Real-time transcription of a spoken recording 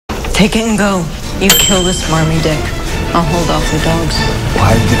Take it and go. You kill this smarmy dick. I'll hold off the dogs.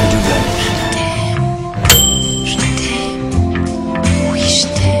 Why are you gonna do that?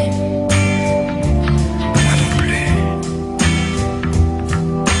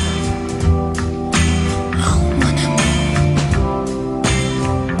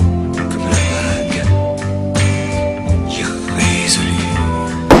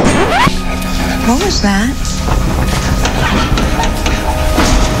 What was that?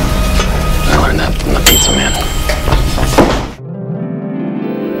 I learned that from the pizza man.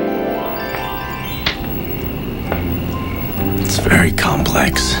 It's very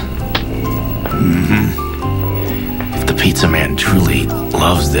complex. If the pizza man truly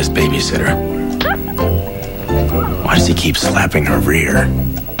loves this babysitter, why does he keep slapping her rear?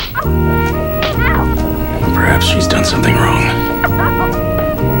 Perhaps she's done something wrong.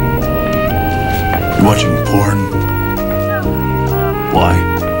 You watching porn? Why?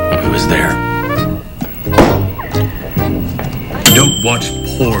 He was there. You don't watch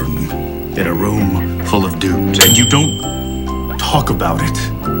porn in a room full of dudes, and you don't talk about it.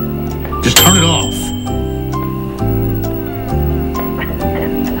 Just turn it off.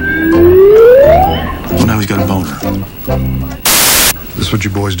 Well, now he's got a boner. This what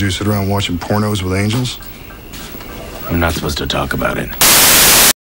you boys do, sit around watching pornos with angels? I'm not supposed to talk about it.